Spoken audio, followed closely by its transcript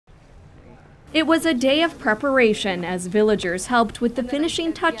It was a day of preparation as villagers helped with the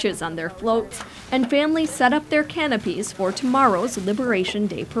finishing touches on their floats and families set up their canopies for tomorrow's Liberation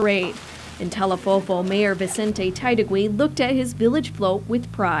Day parade. In Talofofo, Mayor Vicente Taidagui looked at his village float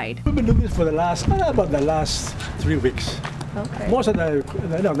with pride. We've been doing this for the last 3 weeks. Okay. Most of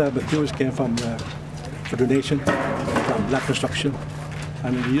the materials came from donation, from Black Construction,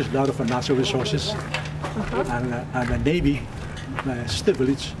 and we used a lot of natural resources. And the Navy, my sister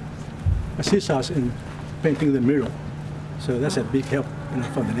village, assists us in painting the mural. So that's a big help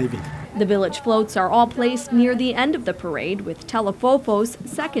from the Navy. The village floats are all placed near the end of the parade, with Talafofo's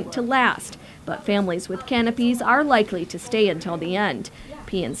second to last. But families with canopies are likely to stay until the end.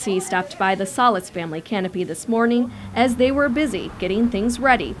 PNC stopped by the Salas family canopy this morning as they were busy getting things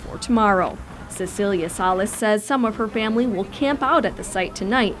ready for tomorrow. Cecilia Salas says some of her family will camp out at the site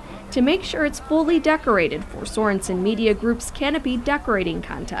tonight to make sure it's fully decorated for Sorensen Media Group's Canopy Decorating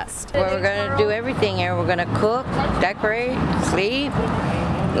Contest. Well, we're going to do everything here. We're going to cook, decorate, sleep,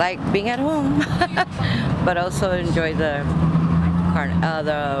 like being at home, but also enjoy the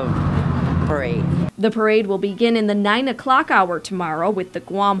parade. The parade will begin in the 9 o'clock hour tomorrow with the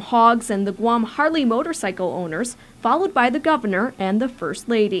Guam Hogs and the Guam Harley motorcycle owners, followed by the governor and the First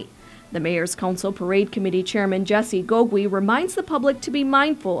Lady. The Mayor's Council Parade Committee Chairman Jesse Gogui reminds the public to be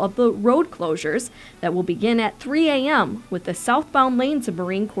mindful of the road closures that will begin at 3 a.m. with the southbound lanes of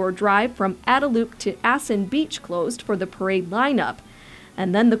Marine Corps Drive from Adelup to Assen Beach closed for the parade lineup,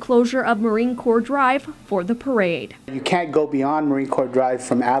 and then the closure of Marine Corps Drive for the parade. You can't go beyond Marine Corps Drive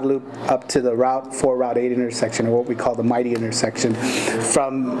from Adelup up to the Route 8 intersection, or what we call the Mighty intersection,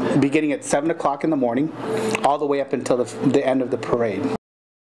 from beginning at 7 o'clock in the morning all the way up until the end of the parade.